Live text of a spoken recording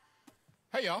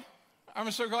Hey, y'all. I'm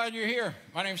so glad you're here.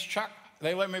 My name's Chuck.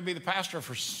 They let me be the pastor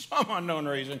for some unknown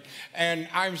reason, and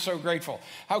I'm so grateful.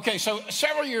 Okay, so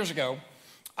several years ago,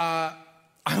 I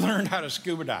learned how to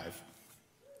scuba dive.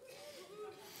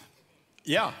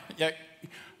 Yeah.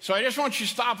 So I just want you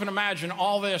to stop and imagine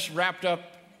all this wrapped up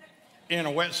in a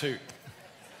wetsuit.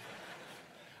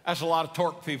 That's a lot of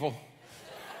torque, people.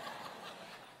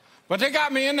 But they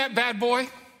got me in that bad boy,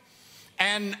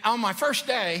 and on my first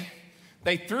day,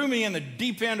 they threw me in the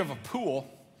deep end of a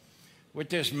pool with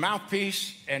this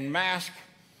mouthpiece and mask,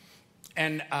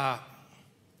 and I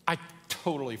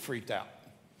totally freaked out.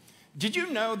 Did you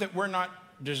know that we're not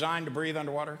designed to breathe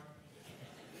underwater?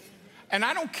 And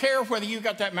I don't care whether you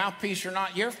got that mouthpiece or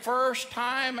not. Your first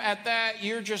time at that,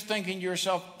 you're just thinking to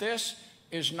yourself, this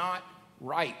is not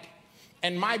right.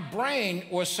 And my brain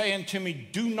was saying to me,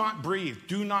 do not breathe,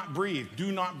 do not breathe,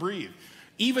 do not breathe.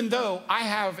 Even though I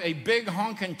have a big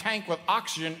honking tank with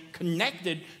oxygen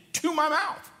connected to my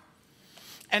mouth.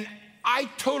 And I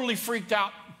totally freaked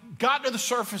out, got to the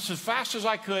surface as fast as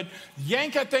I could,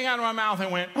 yanked that thing out of my mouth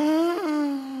and went,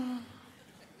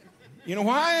 You know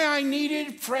why I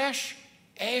needed fresh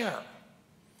air?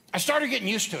 I started getting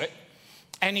used to it,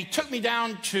 and he took me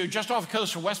down to just off the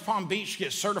coast of West Palm Beach to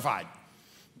get certified.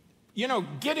 You know,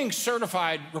 getting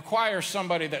certified requires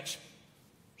somebody that's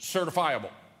certifiable.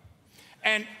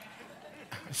 And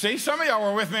see, some of y'all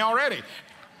were with me already.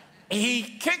 He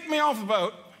kicked me off the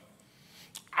boat.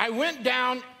 I went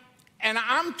down, and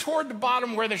I'm toward the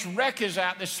bottom where this wreck is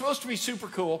at. That's supposed to be super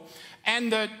cool.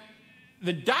 And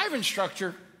the dive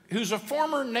instructor, who's a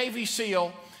former Navy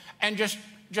SEAL and just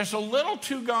a little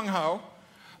too gung-ho,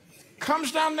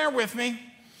 comes down there with me,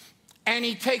 and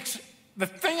he takes the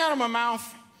thing out of my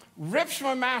mouth, rips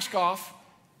my mask off,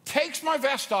 takes my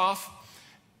vest off,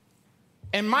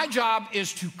 and my job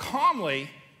is to calmly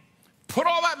put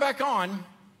all that back on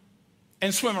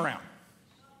and swim around.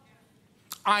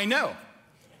 I know.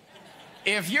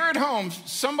 If you're at home,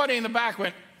 somebody in the back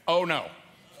went, oh no.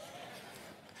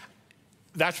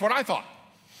 That's what I thought.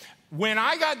 When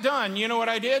I got done, you know what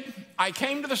I did? I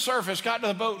came to the surface, got to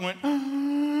the boat, and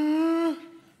went,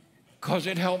 because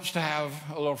it helps to have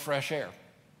a little fresh air.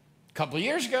 A couple of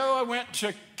years ago, I went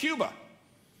to Cuba,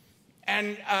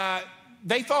 and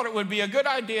they thought it would be a good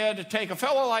idea to take a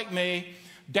fellow like me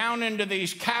down into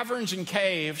these caverns and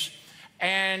caves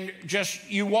and just,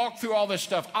 you walk through all this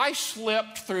stuff. I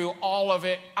slipped through all of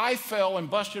it. I fell and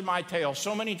busted my tail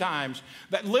so many times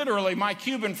that literally my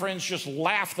Cuban friends just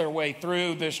laughed their way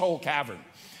through this whole cavern.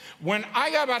 When I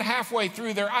got about halfway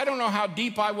through there, I don't know how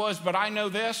deep I was, but I know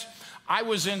this, I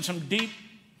was in some deep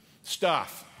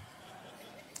stuff.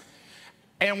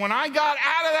 And when I got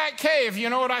out of that cave, you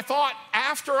know what I thought?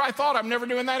 After I thought, I'm never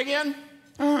doing that again.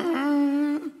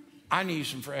 I need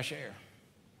some fresh air.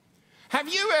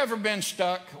 Have you ever been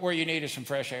stuck where you needed some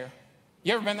fresh air?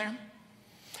 You ever been there?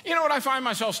 You know what I find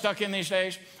myself stuck in these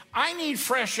days? I need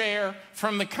fresh air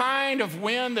from the kind of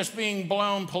wind that's being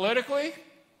blown politically.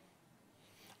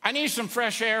 I need some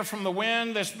fresh air from the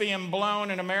wind that's being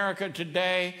blown in America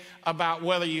today about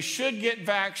whether you should get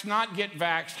vaxxed, not get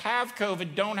vaxxed, have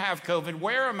COVID, don't have COVID,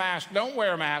 wear a mask, don't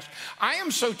wear a mask. I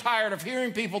am so tired of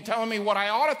hearing people telling me what I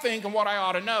ought to think and what I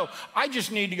ought to know. I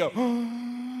just need to go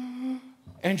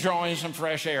and draw in some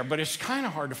fresh air. But it's kind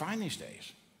of hard to find these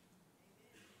days.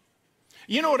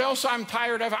 You know what else I'm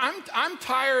tired of? I'm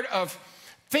tired of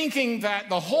thinking that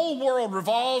the whole world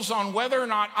revolves on whether or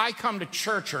not I come to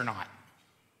church or not.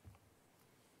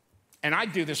 And I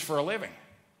do this for a living.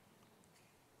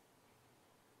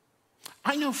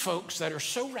 I know folks that are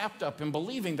so wrapped up in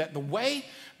believing that the way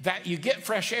that you get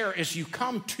fresh air is you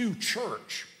come to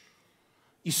church.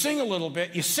 You sing a little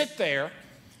bit, you sit there,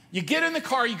 you get in the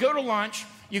car, you go to lunch,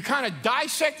 you kind of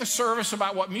dissect the service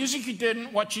about what music you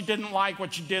didn't, what you didn't like,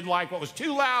 what you did like, what was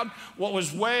too loud, what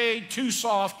was way too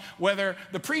soft, whether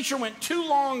the preacher went too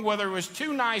long, whether it was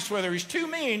too nice, whether he was too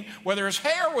mean, whether his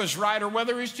hair was right, or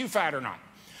whether he was too fat or not.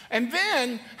 And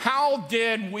then, how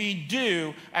did we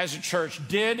do as a church?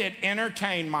 Did it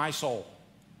entertain my soul?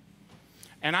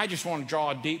 And I just want to draw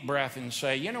a deep breath and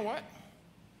say, you know what?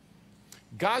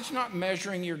 God's not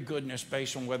measuring your goodness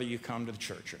based on whether you come to the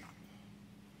church or not.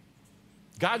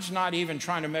 God's not even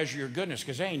trying to measure your goodness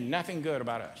because there ain't nothing good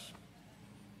about us.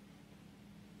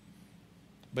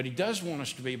 But he does want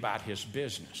us to be about his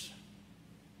business.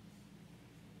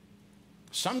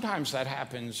 Sometimes that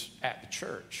happens at the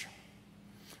church.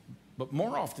 But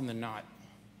more often than not,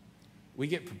 we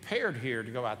get prepared here to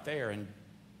go out there and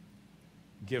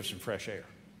give some fresh air.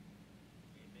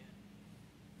 Amen.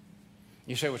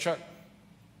 You say, well, Chuck,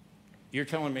 you're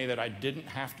telling me that I didn't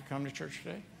have to come to church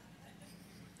today?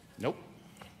 Nope.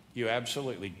 You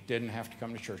absolutely didn't have to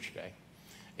come to church today.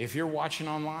 If you're watching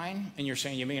online and you're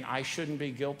saying, you mean I shouldn't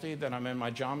be guilty that I'm in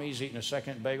my jammies eating a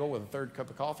second bagel with a third cup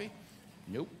of coffee?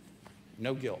 Nope.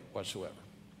 No guilt whatsoever.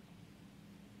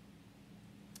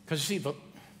 Because you see,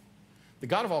 the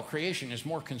God of all creation is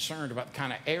more concerned about the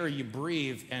kind of air you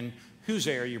breathe and whose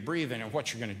air you breathe in and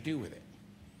what you're going to do with it.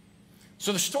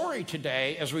 So the story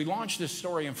today, as we launch this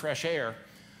story in Fresh Air,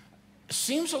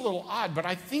 seems a little odd, but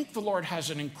I think the Lord has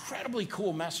an incredibly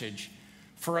cool message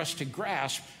for us to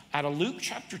grasp out of Luke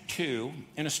chapter 2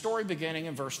 in a story beginning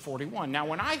in verse 41. Now,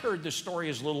 when I heard this story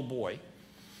as a little boy,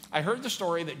 I heard the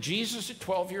story that Jesus at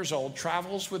 12 years old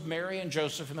travels with Mary and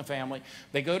Joseph and the family.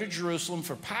 They go to Jerusalem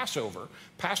for Passover.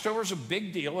 Passover is a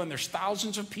big deal, and there's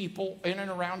thousands of people in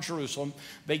and around Jerusalem.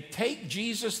 They take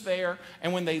Jesus there,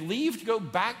 and when they leave to go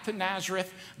back to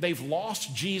Nazareth, they've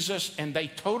lost Jesus, and they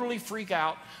totally freak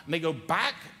out. And they go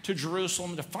back to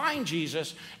Jerusalem to find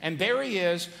Jesus, and there he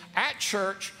is at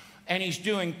church, and he's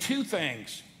doing two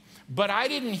things. But I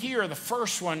didn't hear the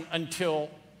first one until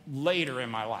later in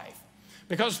my life.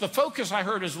 Because the focus I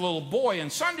heard as a little boy in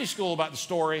Sunday school about the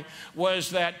story was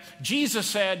that Jesus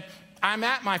said, I'm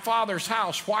at my Father's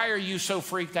house. Why are you so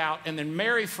freaked out? And then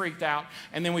Mary freaked out.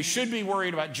 And then we should be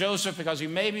worried about Joseph because he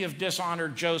maybe have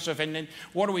dishonored Joseph. And then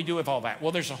what do we do with all that?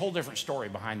 Well, there's a whole different story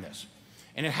behind this.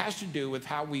 And it has to do with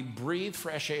how we breathe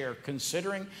fresh air,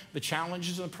 considering the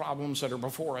challenges and the problems that are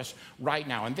before us right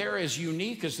now. And they're as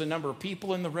unique as the number of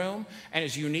people in the room and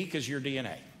as unique as your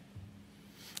DNA.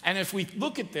 And if we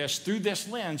look at this through this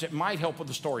lens, it might help with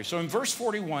the story. So in verse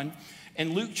 41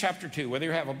 in Luke chapter 2, whether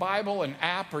you have a Bible, an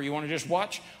app, or you want to just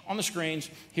watch on the screens,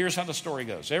 here's how the story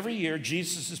goes. Every year,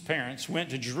 Jesus' parents went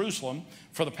to Jerusalem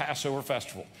for the Passover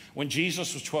festival. When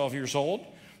Jesus was 12 years old,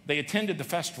 they attended the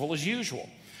festival as usual.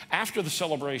 After the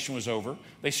celebration was over,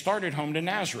 they started home to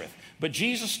Nazareth. But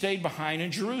Jesus stayed behind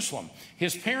in Jerusalem.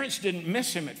 His parents didn't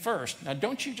miss him at first. Now,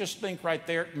 don't you just think right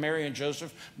there, Mary and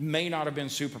Joseph may not have been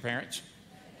super parents?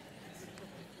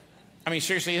 I mean,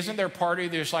 seriously, isn't there a party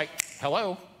that's like,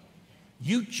 hello,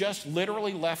 you just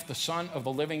literally left the Son of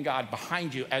the living God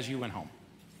behind you as you went home.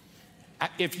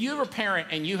 If you're a parent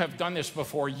and you have done this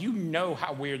before, you know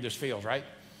how weird this feels, right?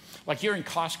 Like you're in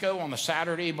Costco on the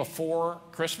Saturday before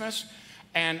Christmas,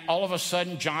 and all of a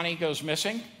sudden Johnny goes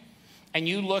missing, and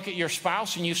you look at your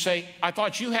spouse and you say, I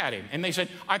thought you had him. And they said,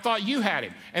 I thought you had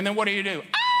him. And then what do?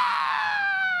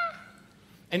 Ah!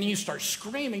 And then you start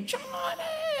screaming, Johnny!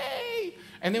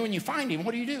 And then when you find him,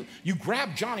 what do? You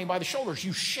grab Johnny by the shoulders,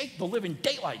 you shake the living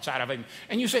daylights out of him,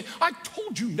 and you say, I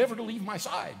told you never to leave my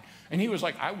side. And he was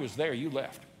like, I was there, you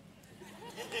left.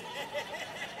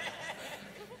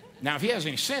 Now, if he has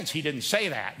any sense, he didn't say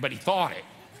that, but he thought it.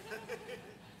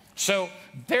 So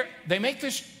they make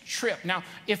this trip. Now,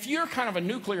 if you're kind of a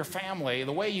nuclear family,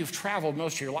 the way you've traveled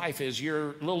most of your life is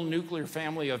your little nuclear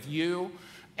family of you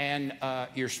and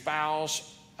your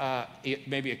spouse,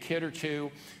 maybe a kid or two.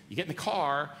 You get in the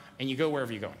car and you go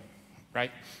wherever you're going, right?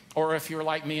 Or if you're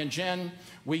like me and Jen,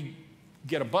 we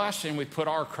get a bus and we put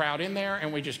our crowd in there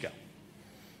and we just go.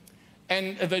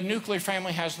 And the nuclear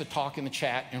family has the talk and the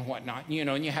chat and whatnot, you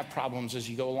know, and you have problems as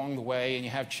you go along the way, and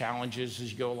you have challenges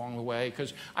as you go along the way,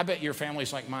 because I bet your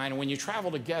family's like mine, and when you travel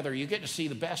together, you get to see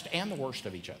the best and the worst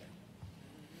of each other.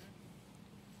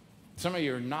 Some of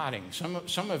you are nodding.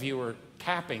 Some of you are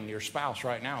tapping your spouse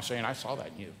right now saying, I saw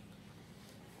that in you.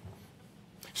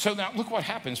 So now look what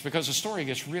happens, because the story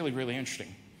gets really, really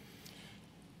interesting.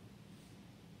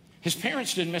 His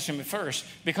parents didn't miss him at first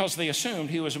because they assumed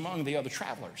he was among the other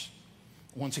travelers.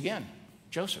 Once again,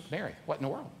 Joseph, Mary, what in the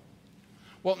world?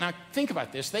 Well, now think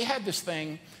about this. They had this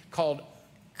thing called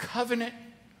covenant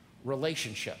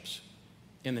relationships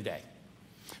in the day.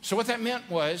 So what that meant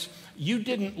was you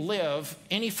didn't live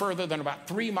any further than about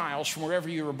 3 miles from wherever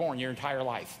you were born your entire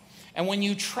life. And when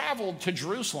you traveled to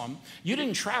Jerusalem, you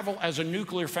didn't travel as a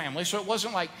nuclear family. So it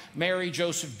wasn't like Mary,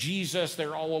 Joseph, Jesus,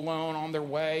 they're all alone on their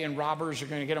way and robbers are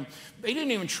going to get them. They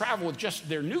didn't even travel with just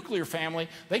their nuclear family.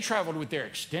 They traveled with their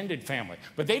extended family.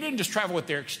 But they didn't just travel with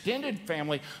their extended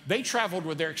family. They traveled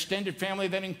with their extended family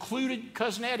that included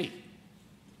Cousin Eddie.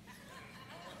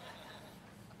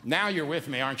 Now you're with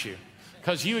me, aren't you?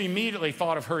 Because you immediately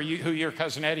thought of her, who your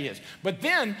Cousin Eddie is. But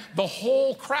then the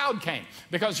whole crowd came,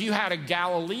 because you had a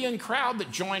Galilean crowd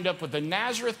that joined up with the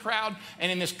Nazareth crowd.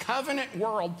 And in this covenant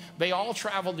world, they all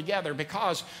traveled together,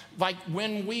 because like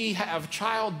when we have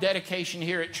child dedication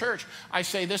here at church, I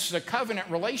say this is a covenant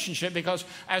relationship, because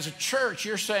as a church,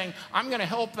 you're saying, I'm going to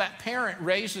help that parent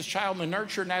raise this child in the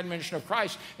nurture and admonition of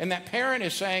Christ. And that parent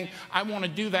is saying, I want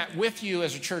to do that with you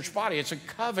as a church body. It's a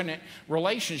covenant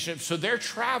relationship. So they're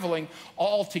traveling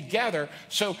all together.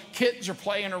 So kids are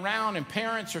playing around and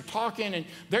parents are talking and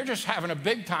they're just having a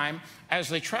big time as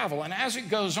they travel. And as it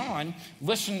goes on,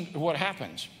 listen to what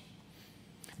happens.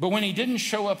 But when he didn't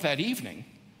show up that evening,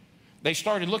 they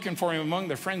started looking for him among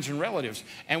their friends and relatives.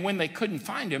 And when they couldn't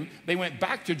find him, they went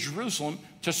back to Jerusalem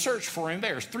to search for him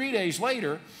there. 3 days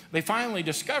later, they finally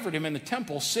discovered him in the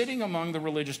temple, sitting among the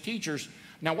religious teachers.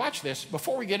 Now watch this.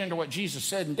 Before we get into what Jesus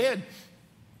said and did,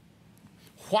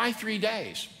 why 3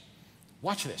 days?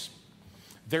 Watch this.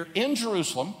 They're in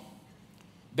Jerusalem.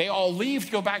 They all leave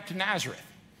to go back to Nazareth.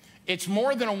 It's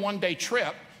more than a one-day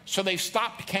trip, so they've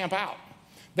stopped to camp out.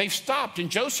 They've stopped, and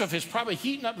Joseph is probably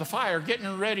heating up the fire,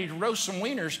 getting ready to roast some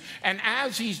wieners. And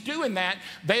as he's doing that,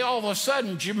 they all of a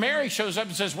sudden, Mary shows up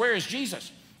and says, "Where is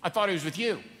Jesus? I thought he was with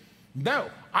you." "No,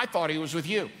 I thought he was with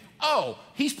you." "Oh,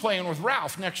 he's playing with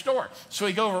Ralph next door." So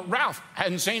he go over, Ralph,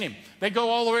 hadn't seen him. They go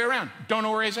all the way around, don't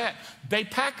know where he's at. They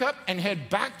pack up and head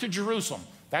back to Jerusalem.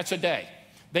 That's a day.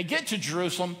 They get to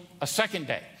Jerusalem a second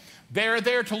day. They're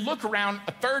there to look around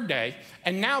a third day,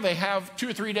 and now they have 2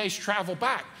 or 3 days travel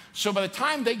back. So by the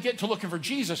time they get to looking for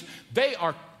Jesus, they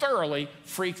are thoroughly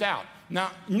freaked out.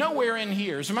 Now, nowhere in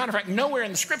here, as a matter of fact, nowhere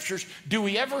in the scriptures do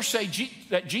we ever say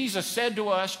that Jesus said to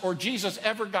us or Jesus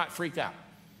ever got freaked out.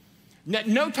 At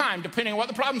no time, depending on what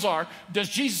the problems are, does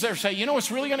Jesus ever say, "You know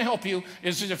what's really going to help you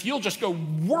is if you'll just go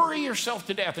worry yourself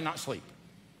to death and not sleep."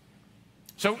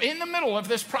 So in the middle of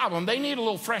this problem, they need a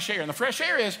little fresh air. And the fresh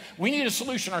air is, we need a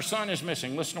solution. Our son is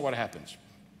missing. Listen to what happens.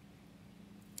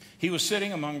 He was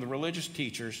sitting among the religious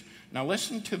teachers. Now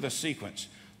listen to the sequence.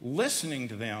 Listening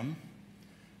to them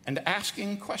and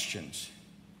asking questions.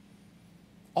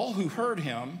 All who heard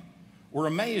him were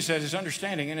amazed at his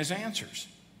understanding and his answers.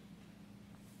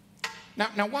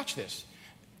 Now watch this.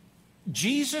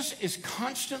 Jesus is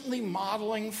constantly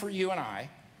modeling for you and I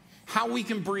how we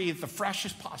can breathe the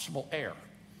freshest possible air.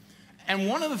 And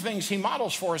one of the things he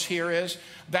models for us here is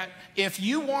that if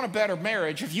you want a better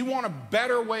marriage, if you want a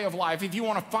better way of life, if you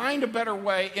want to find a better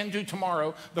way into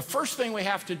tomorrow, the first thing we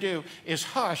have to do is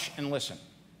hush and listen.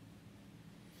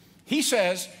 He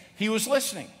says he was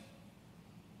listening.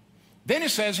 Then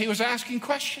it says he was asking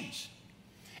questions.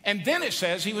 And then it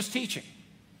says he was teaching.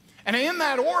 And in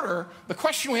that order, the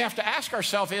question we have to ask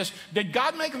ourselves is, did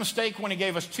God make a mistake when he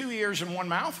gave us 2 ears and 1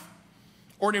 mouth?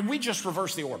 Or did we just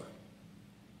reverse the order?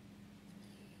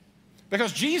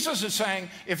 Because Jesus is saying,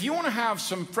 if you want to have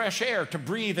some fresh air to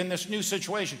breathe in this new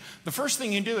situation, the first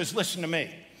thing you do is listen to me.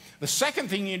 The second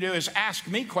thing you do is ask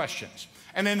me questions.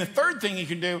 And then the third thing you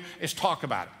can do is talk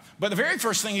about it. But the very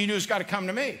first thing you do is got to come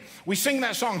to me. We sing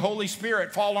that song, "Holy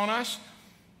Spirit, fall on us,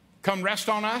 come rest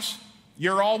on us,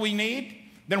 you're all we need."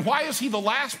 Then why is he the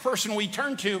last person we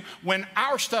turn to when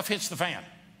our stuff hits the fan?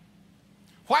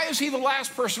 Why is he the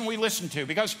last person we listen to?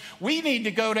 Because we need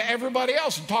to go to everybody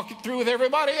else and talk it through with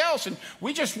everybody else, and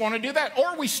we just want to do that,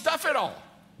 or we stuff it all.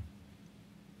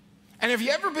 And have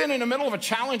you ever been in the middle of a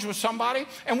challenge with somebody?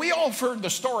 And we all heard the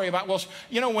story about, well,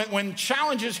 you know, when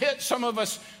challenges hit, some of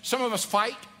us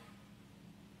fight,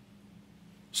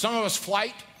 some of us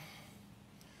flight,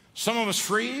 some of us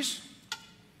freeze.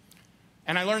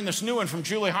 And I learned this new one from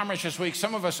Julie Harmich this week.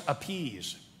 Some of us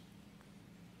appease.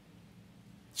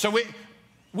 So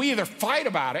we either fight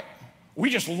about it, we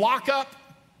just lock up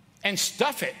and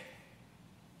stuff it.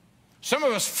 Some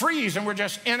of us freeze and we're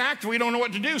just inactive. We don't know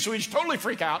what to do, so we just totally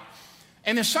freak out.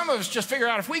 And then some of us just figure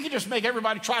out if we could just make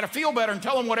everybody try to feel better and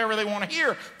tell them whatever they want to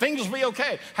hear, things will be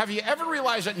okay. Have you ever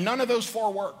realized that none of those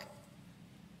four work?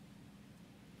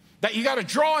 That you got to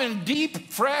draw in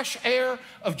deep, fresh air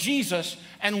of Jesus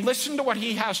and listen to what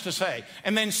he has to say.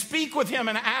 And then speak with him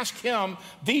and ask him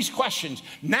these questions.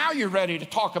 Now you're ready to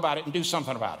talk about it and do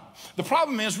something about it. The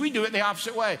problem is we do it the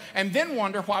opposite way and then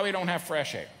wonder why we don't have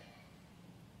fresh air.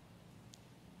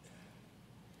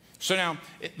 So now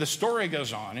the story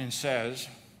goes on and says,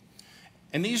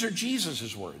 and these are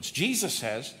Jesus's words. Jesus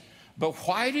says, "But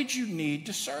why did you need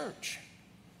to search?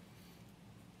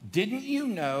 Didn't you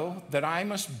know that I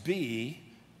must be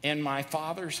in my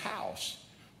Father's house?"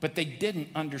 But they didn't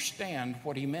understand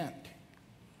what he meant.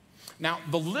 Now,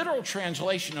 the literal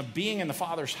translation of being in the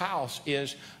Father's house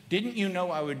is, didn't you know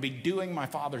I would be doing my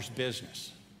Father's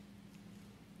business?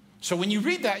 So when you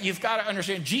read that, you've got to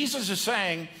understand, Jesus is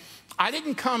saying, I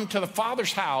didn't come to the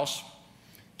Father's house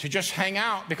to just hang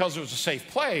out because it was a safe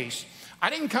place. I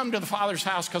didn't come to the Father's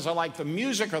house because I like the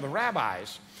music or the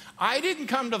rabbis. I didn't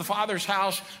come to the Father's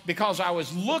house because I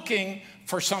was looking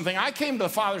for something. I came to the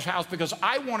Father's house because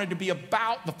I wanted to be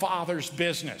about the Father's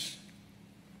business.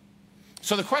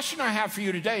 So the question I have for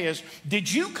you today is,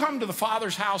 did you come to the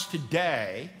Father's house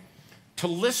today to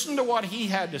listen to what he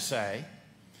had to say?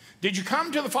 Did you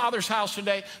come to the Father's house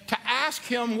today to ask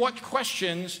him what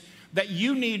questions that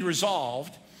you need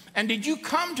resolved? And did you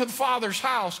come to the Father's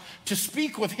house to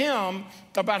speak with him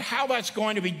about how that's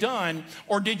going to be done?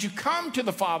 Or did you come to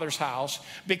the Father's house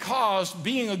because,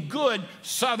 being a good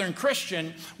Southern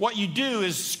Christian, what you do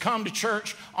is come to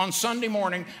church on Sunday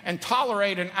morning and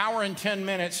tolerate an hour and 10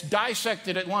 minutes, dissect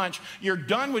it at lunch, you're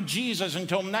done with Jesus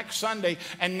until next Sunday,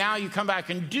 and now you come back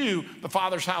and do the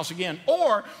Father's house again?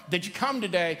 Or did you come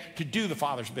today to do the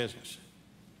Father's business?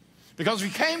 Because if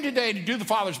you came today to do the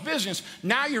Father's business,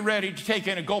 now you're ready to take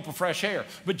in a gulp of fresh air.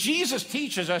 But Jesus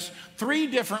teaches us 3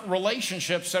 different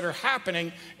relationships that are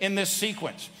happening in this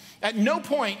sequence. At no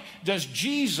point does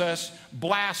Jesus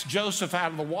blast Joseph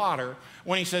out of the water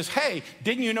when he says, hey,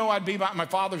 didn't you know I'd be about my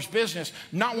Father's business?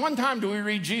 Not one time do we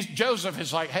read Joseph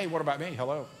is like, hey, what about me?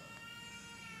 Hello.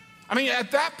 I mean,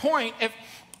 at that point,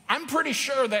 I'm pretty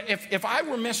sure that if I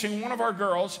were missing one of our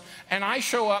girls and I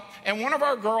show up and one of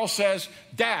our girls says,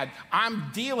 Dad, I'm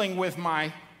dealing with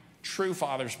my true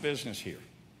father's business here,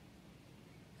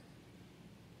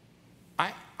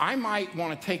 I might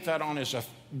want to take that on as a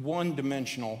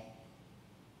one-dimensional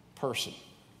person.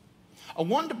 A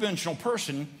one-dimensional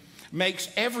person makes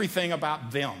everything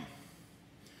about them.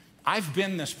 I've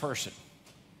been this person.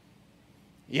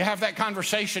 You have that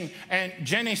conversation and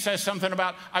Jenny says something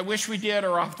about, I wish we did,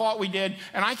 or I thought we did,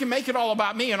 and I can make it all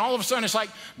about me. And all of a sudden it's like,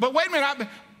 but wait a minute,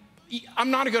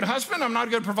 I'm not a good husband. I'm not a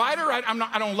good provider.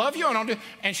 I don't love you.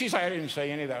 And she's like, I didn't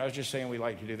say any of that. I was just saying we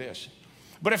like to do this.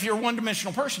 But if you're a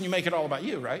one-dimensional person, you make it all about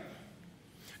you, right?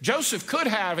 Joseph could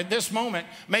have, at this moment,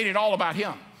 made it all about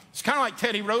him. It's kind of like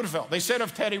Teddy Roosevelt. They said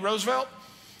of Teddy Roosevelt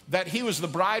that he was the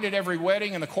bride at every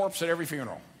wedding and the corpse at every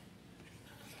funeral.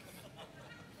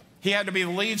 He had to be the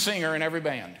lead singer in every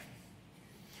band.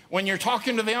 When you're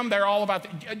talking to them, they're all about,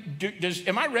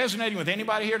 am I resonating with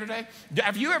anybody here today?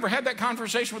 Have you ever had that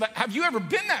conversation with that? Have you ever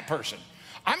been that person?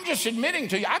 I'm just admitting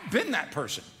to you, I've been that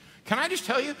person. Can I just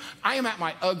tell you, I am at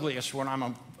my ugliest when I'm a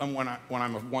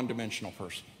one-dimensional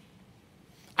person.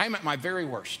 I am at my very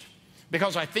worst.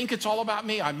 Because I think it's all about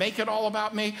me, I make it all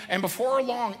about me, and before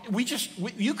long,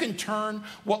 you can turn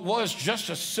what was just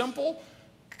a simple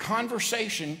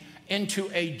conversation into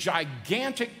a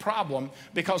gigantic problem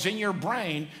because in your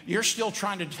brain, you're still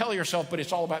trying to tell yourself, but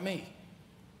it's all about me.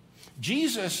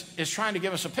 Jesus is trying to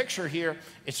give us a picture here.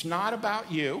 It's not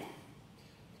about you.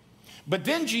 But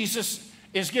then Jesus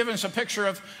is giving us a picture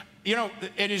of,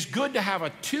 it is good to have a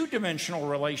two-dimensional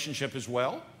relationship as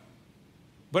well.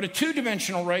 But a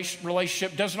two-dimensional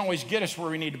relationship doesn't always get us where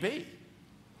we need to be.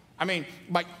 I mean,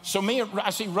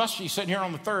 I see Rusty sitting here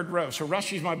on the third row. So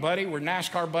Rusty's my buddy. We're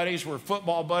NASCAR buddies. We're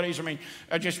football buddies. I mean,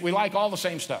 we like all the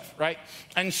same stuff, right?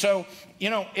 And so,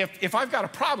 if I've got a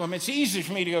problem, it's easy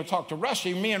for me to go talk to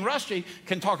Rusty. Me and Rusty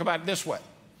can talk about it this way.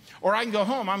 Or I can go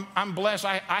home. I'm blessed.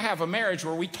 I have a marriage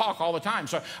where we talk all the time.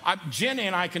 So Jenny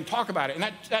and I can talk about it.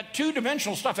 And that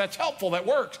two-dimensional stuff, that's helpful. That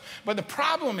works. But the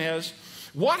problem is,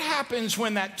 what happens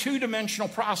when that two-dimensional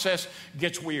process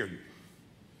gets weird?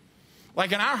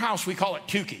 Like in our house, we call it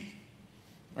Tukey,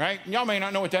 right? Y'all may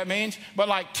not know what that means, but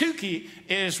like Tukey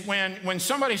is when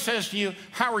somebody says to you,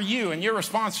 how are you? And your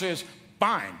response is,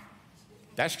 fine.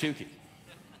 That's Tukey.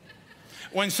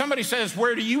 When somebody says,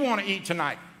 where do you want to eat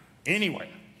tonight? Anywhere.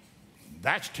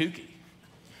 That's Tukey.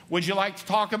 Would you like to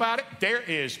talk about it? There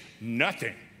is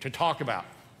nothing to talk about.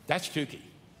 That's Tukey.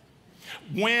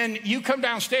 When you come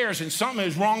downstairs and something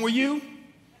is wrong with you,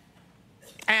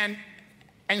 and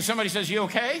somebody says, you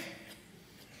okay?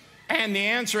 And the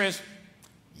answer is,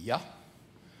 yeah,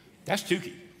 that's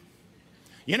Tukey.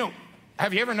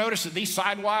 Have you ever noticed that these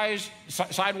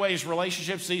sideways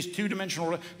relationships, these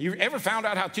two-dimensional, you ever found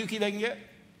out how Tukey they can get?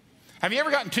 Have you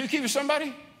ever gotten Tukey with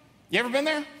somebody? You ever been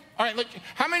there? All right, look,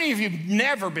 how many of you have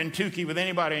never been Tukey with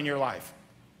anybody in your life?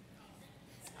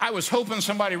 I was hoping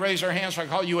somebody raised their hand so I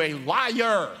could call you a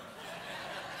liar.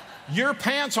 Your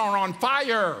pants are on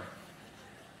fire.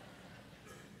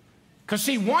 Because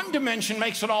see, one dimension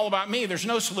makes it all about me. There's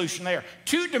no solution there.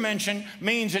 Two dimension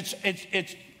means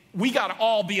we got to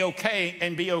all be okay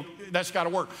and that's got to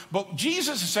work. But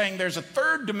Jesus is saying there's a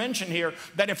third dimension here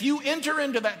that if you enter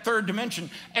into that third dimension,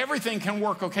 everything can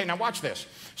work okay. Now watch this.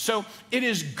 So it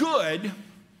is good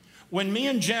when me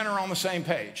and Jen are on the same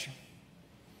page,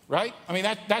 right? I mean,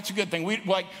 that's a good thing.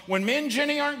 When me and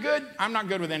Jenny aren't good, I'm not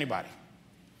good with anybody.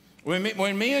 When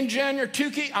me and Jen are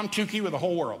Tukey, I'm Tukey with the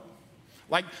whole world.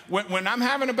 Like when I'm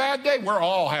having a bad day, we're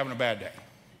all having a bad day.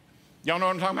 Y'all know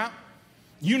what I'm talking about?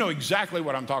 You know exactly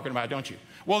what I'm talking about, don't you?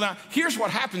 Well, now, here's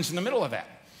what happens in the middle of that.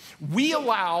 We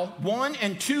allow one-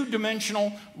 and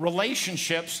two-dimensional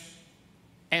relationships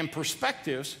and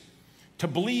perspectives to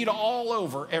bleed all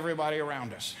over everybody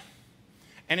around us.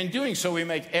 And in doing so, we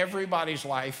make everybody's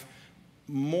life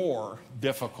more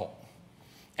difficult.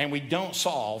 And we don't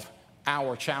solve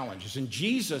our challenges. And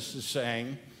Jesus is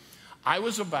saying, I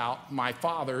was about my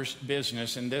Father's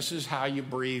business, and this is how you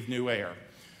breathe new air.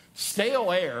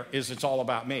 Stale air is it's all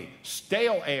about me.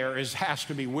 Stale air has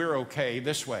to be we're okay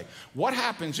this way. What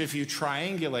happens if you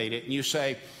triangulate it and you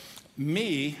say,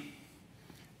 me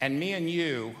and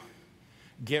you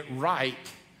get right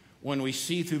when we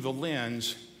see through the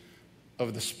lens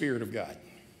of the Spirit of God?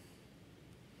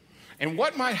 And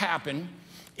what might happen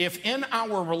if in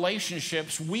our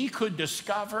relationships we could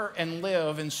discover and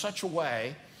live in such a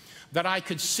way that I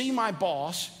could see my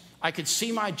boss, I could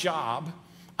see my job,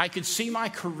 I could see my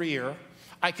career,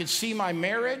 I could see my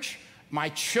marriage, my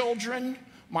children,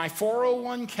 my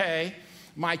 401k,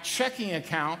 my checking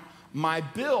account, my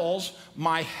bills,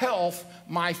 my health,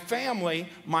 my family,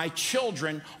 my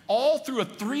children, all through a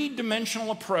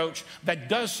three-dimensional approach that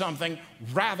does something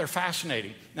rather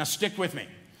fascinating. Now, stick with me.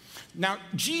 Now,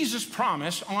 Jesus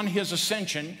promised on his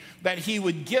ascension that he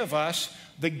would give us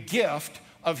the gift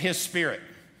of his Spirit.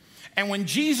 And when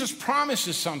Jesus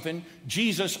promises something,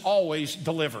 Jesus always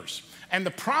delivers. And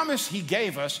the promise he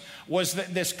gave us was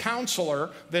that this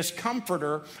counselor, this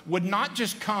comforter, would not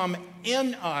just come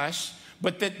in us,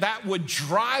 but that would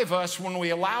drive us when we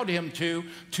allowed him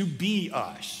to be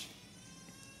us.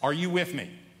 Are you with me?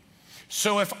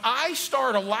 So if I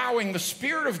start allowing the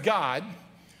Spirit of God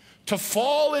to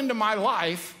fall into my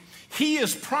life, he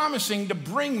is promising to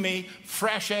bring me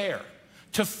fresh air,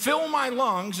 to fill my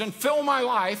lungs and fill my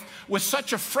life with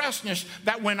such a freshness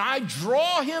that when I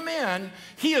draw him in,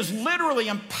 he is literally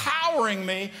empowering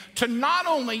me to not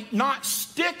only not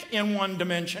stick in one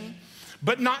dimension,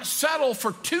 but not settle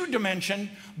for two dimension,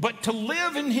 but to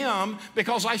live in him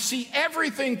because I see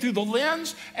everything through the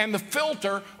lens and the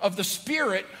filter of the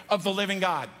Spirit of the living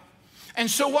God. And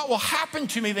so what will happen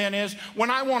to me then is when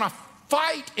I want to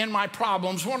fight in my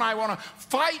problems, when I want to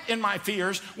fight in my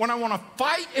fears, when I want to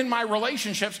fight in my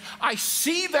relationships, I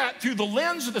see that through the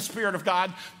lens of the Spirit of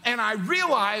God, and I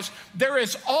realize there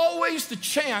is always the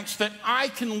chance that I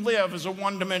can live as a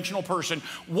one-dimensional person.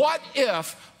 What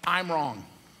if I'm wrong?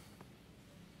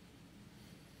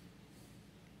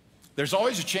 There's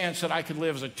always a chance that I could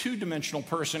live as a two-dimensional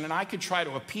person and I could try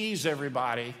to appease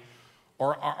everybody,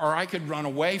 or I could run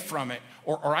away from it,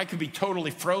 or I could be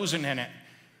totally frozen in it.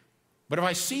 But if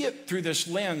I see it through this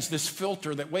lens, this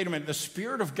filter, that, wait a minute, the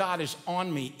Spirit of God is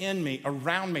on me, in me,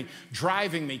 around me,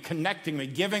 driving me, connecting me,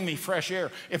 giving me fresh air.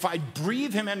 If I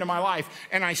breathe him into my life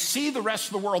and I see the rest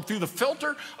of the world through the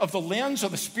filter of the lens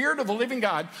of the Spirit of the living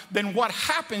God, then what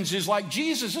happens is, like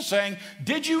Jesus is saying,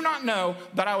 did you not know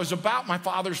that I was about my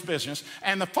Father's business?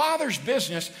 And the Father's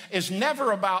business is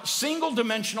never about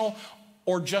single-dimensional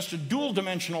or just a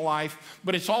dual-dimensional life,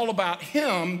 but it's all about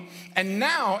him. And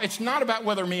now it's not about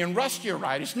whether me and Rusty are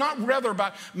right. It's not rather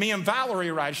about me and Valerie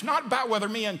are right. It's not about whether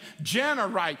me and Jen are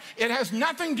right. It has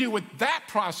nothing to do with that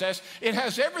process. It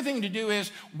has everything to do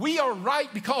is we are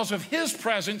right because of his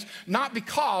presence, not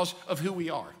because of who we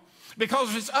are.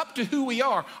 Because if it's up to who we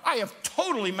are, I have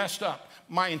totally messed up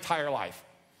my entire life.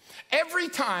 Every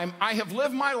time I have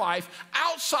lived my life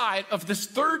outside of this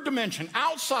third dimension,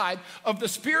 outside of the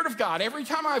Spirit of God, every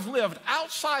time I've lived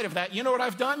outside of that, you know what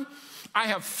I've done? I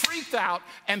have freaked out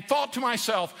and thought to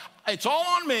myself, it's all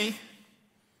on me,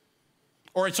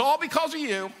 or it's all because of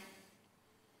you.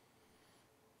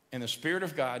 And the Spirit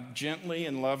of God gently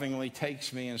and lovingly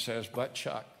takes me and says, but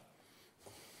Chuck,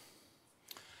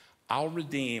 I'll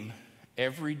redeem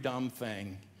every dumb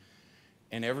thing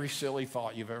and every silly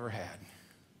thought you've ever had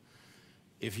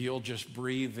if you'll just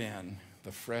breathe in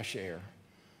the fresh air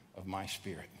of my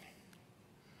Spirit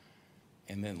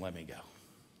and then let me go.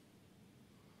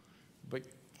 But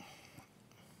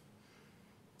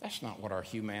that's not what our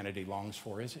humanity longs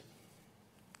for, is it?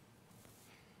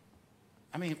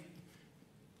 I mean,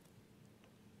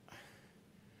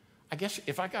 I guess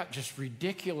if I got just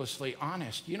ridiculously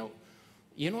honest, you know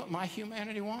what my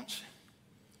humanity wants?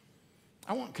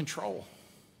 I want control.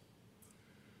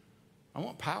 I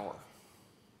want power.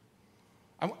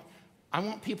 I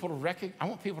want people to I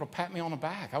want people to pat me on the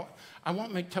back. I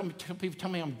want people to tell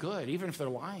me I'm good, even if they're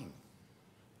lying.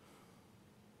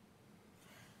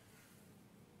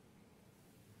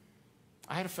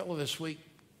 I had a fellow this week.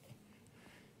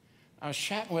 I was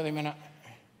chatting with him, and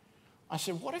I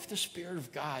said, what if the Spirit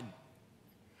of God,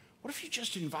 what if you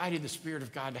just invited the Spirit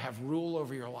of God to have rule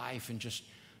over your life and just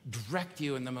direct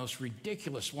you in the most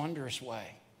ridiculous, wondrous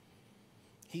way?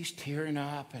 He's tearing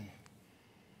up, and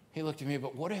he looked at me,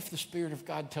 but what if the Spirit of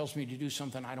God tells me to do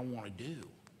something I don't want to do?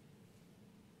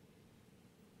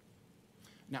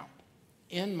 Now,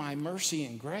 in my mercy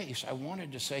and grace, I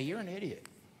wanted to say, you're an idiot.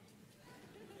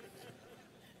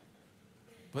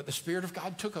 But the Spirit of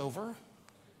God took over,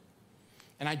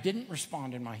 and I didn't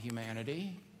respond in my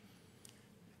humanity.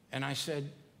 And I said,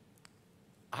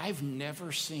 I've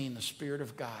never seen the Spirit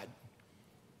of God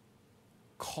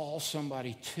call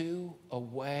somebody to,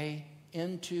 away,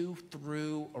 into,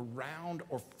 through, around,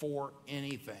 or for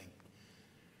anything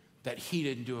that he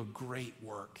didn't do a great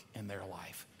work in their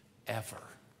life, ever.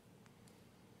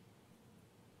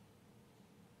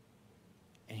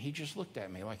 And he just looked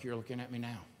at me like you're looking at me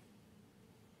now.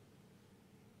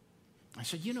 I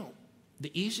said, you know,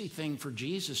 the easy thing for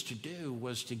Jesus to do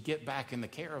was to get back in the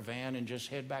caravan and just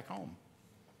head back home.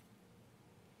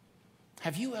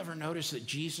 Have you ever noticed that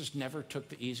Jesus never took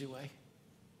the easy way?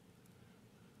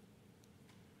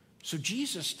 So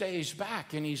Jesus stays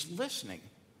back and he's listening.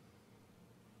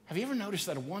 Have you ever noticed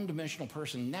that a one-dimensional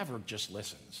person never just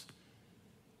listens?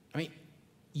 I mean,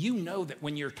 you know that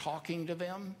when you're talking to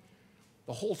them,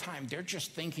 the whole time they're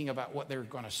just thinking about what they're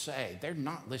going to say. They're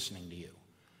not listening to you.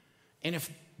 And if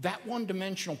that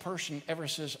one-dimensional person ever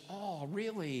says, oh,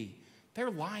 really?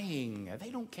 They're lying. They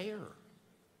don't care.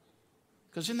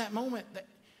 Because in that moment,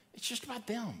 it's just about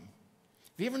them.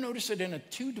 Have you ever noticed that in a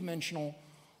two-dimensional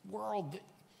world,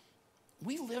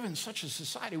 we live in such a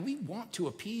society, we want to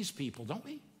appease people, don't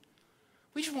we?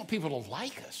 We just want people to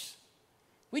like us.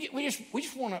 We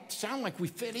just want to sound like we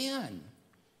fit in.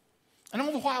 And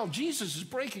all the while, Jesus is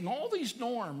breaking all these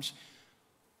norms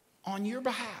on your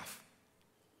behalf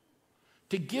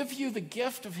to give you the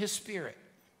gift of his Spirit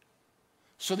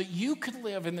so that you could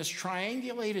live in this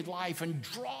triangulated life and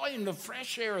draw in the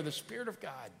fresh air of the Spirit of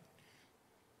God.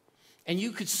 And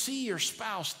you could see your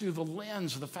spouse through the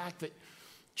lens of the fact that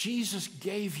Jesus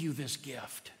gave you this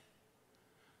gift.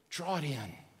 Draw it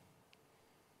in.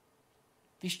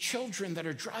 These children that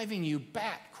are driving you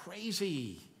bat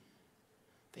crazy,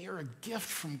 they are a gift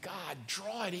from God.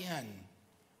 Draw it in.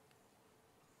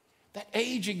 That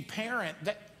aging parent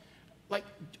that, like,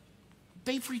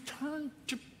 they've returned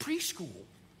to preschool.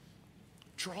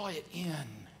 Draw it in.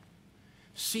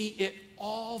 See it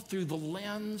all through the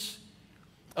lens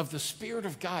of the Spirit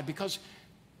of God, because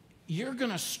you're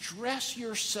going to stress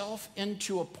yourself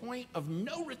into a point of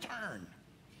no return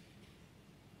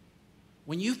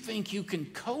when you think you can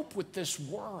cope with this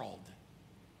world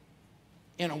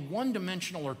in a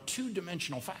one-dimensional or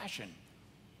two-dimensional fashion.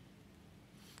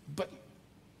 But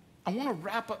I want to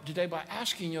wrap up today by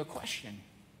asking you a question.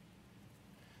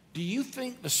 Do you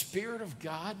think the Spirit of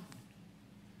God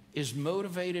is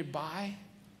motivated by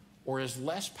or is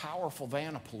less powerful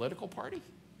than a political party?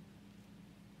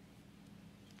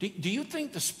 Do you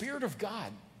think the Spirit of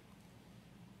God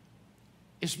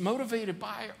is motivated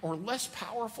by or less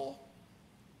powerful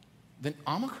than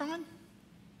Omicron?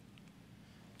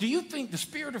 Do you think the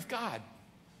Spirit of God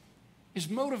is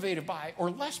motivated by or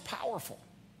less powerful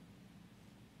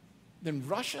than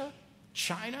Russia,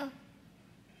 China,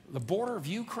 the border of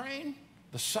Ukraine,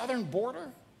 the southern border,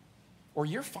 or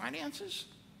your finances?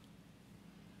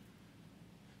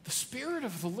 The Spirit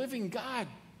of the living God,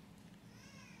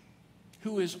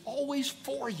 who is always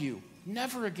for you,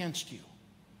 never against you.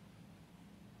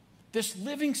 This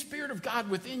living Spirit of God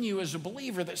within you as a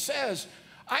believer that says,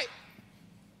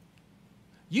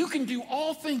 you can do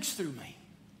all things through me.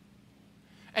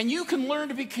 And you can learn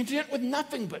to be content with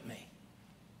nothing but me.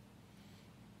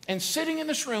 And sitting in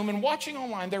this room and watching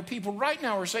online, there are people right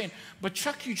now who are saying, but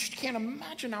Chuck, you just can't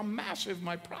imagine how massive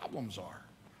my problems are.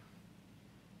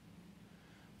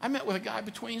 I met with a guy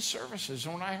between services,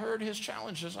 and when I heard his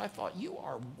challenges, I thought, you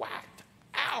are whacked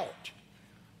out.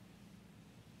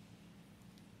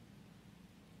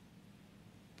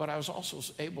 But I was also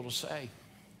able to say,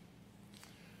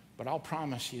 but I'll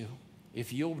promise you,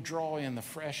 if you'll draw in the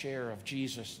fresh air of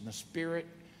Jesus and the Spirit,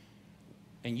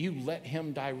 and you let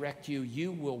him direct you,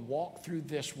 you will walk through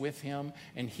this with him,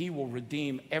 and he will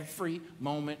redeem every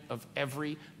moment of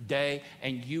every day,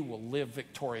 and you will live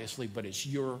victoriously, but it's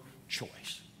your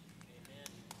choice. Amen.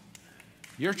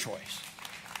 Your choice.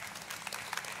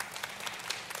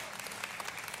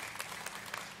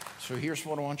 So here's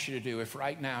what I want you to do. If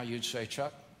right now you'd say,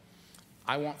 Chuck,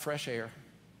 I want fresh air.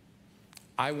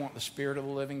 I want the Spirit of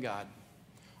the living God.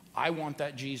 I want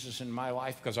that Jesus in my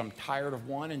life because I'm tired of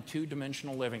one and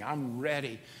two-dimensional living. I'm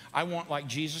ready. I want, like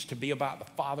Jesus, to be about the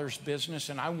Father's business,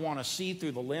 and I want to see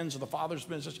through the lens of the Father's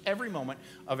business every moment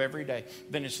of every day.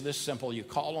 Then it's this simple. You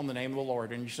call on the name of the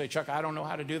Lord, and you say, Chuck, I don't know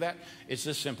how to do that. It's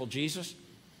this simple. Jesus,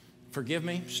 forgive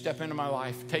me. Step into my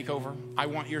life. Take over. I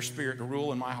want your Spirit to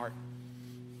rule in my heart.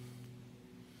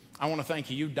 I want to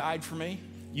thank you. You died for me.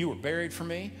 You were buried for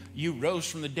me. You rose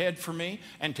from the dead for me.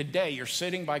 And today you're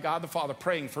sitting by God the Father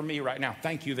praying for me right now.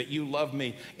 Thank you that you love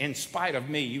me. In spite of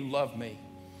me, you love me.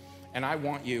 And I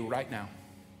want you right now.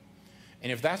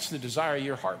 And if that's the desire of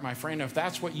your heart, my friend, if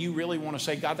that's what you really want to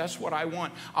say, God, that's what I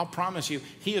want, I'll promise you,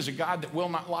 He is a God that will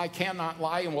not lie, cannot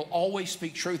lie, and will always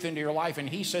speak truth into your life. And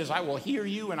He says, I will hear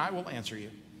you and I will answer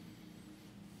you.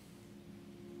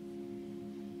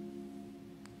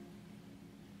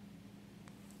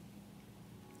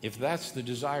 If that's the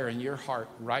desire in your heart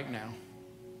right now,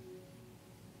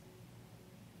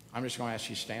 I'm just going to ask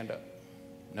you to stand up.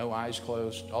 No eyes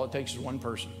closed. All it takes is one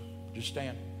person. Just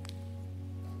stand.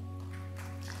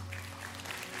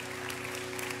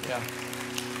 Yeah.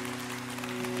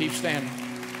 Keep standing.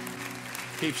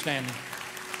 Keep standing.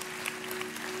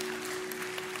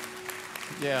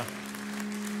 Yeah.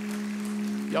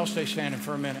 Y'all stay standing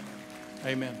for a minute.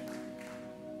 Amen.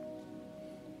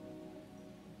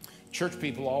 Church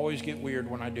people always get weird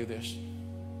when I do this.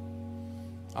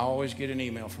 I always get an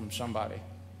email from somebody.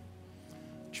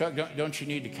 Chuck, don't you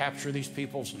need to capture these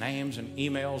people's names and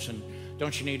emails, and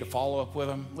don't you need to follow up with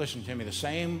them? Listen to me. The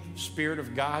same Spirit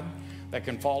of God that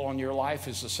can fall on your life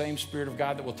is the same Spirit of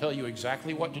God that will tell you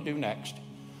exactly what to do next.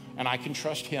 And I can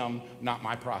trust Him, not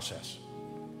my process.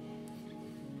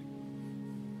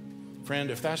 Friend,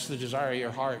 if that's the desire of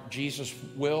your heart, Jesus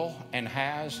will and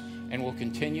has and will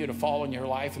continue to fall in your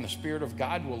life, and the Spirit of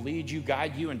God will lead you,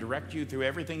 guide you, and direct you through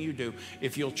everything you do.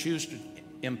 If you'll choose to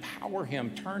empower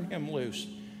Him, turn Him loose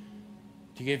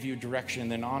to give you direction,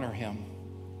 then honor Him.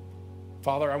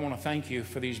 Father, I want to thank you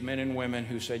for these men and women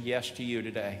who said yes to you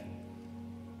today.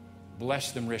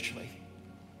 Bless them richly.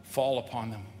 Fall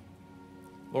upon them.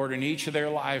 Lord, in each of their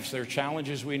lives, there are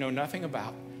challenges we know nothing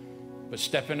about, but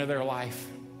step into their life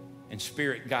and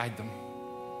Spirit guide them.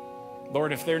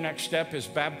 Lord, if their next step is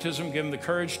baptism, give them the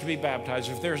courage to be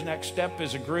baptized. If their next step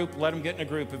is a group, let them get in a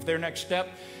group. If their next step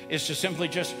is to simply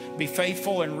just be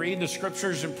faithful and read the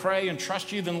scriptures and pray and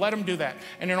trust you, then let them do that.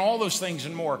 And in all those things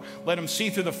and more, let them see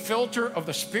through the filter of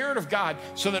the Spirit of God,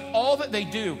 so that all that they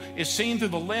do is seen through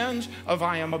the lens of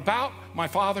I am about my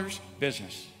Father's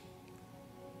business.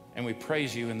 And we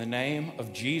praise you in the name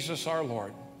of Jesus our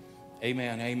Lord.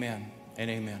 Amen, amen, and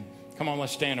amen. Come on,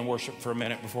 let's stand and worship for a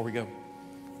minute before we go.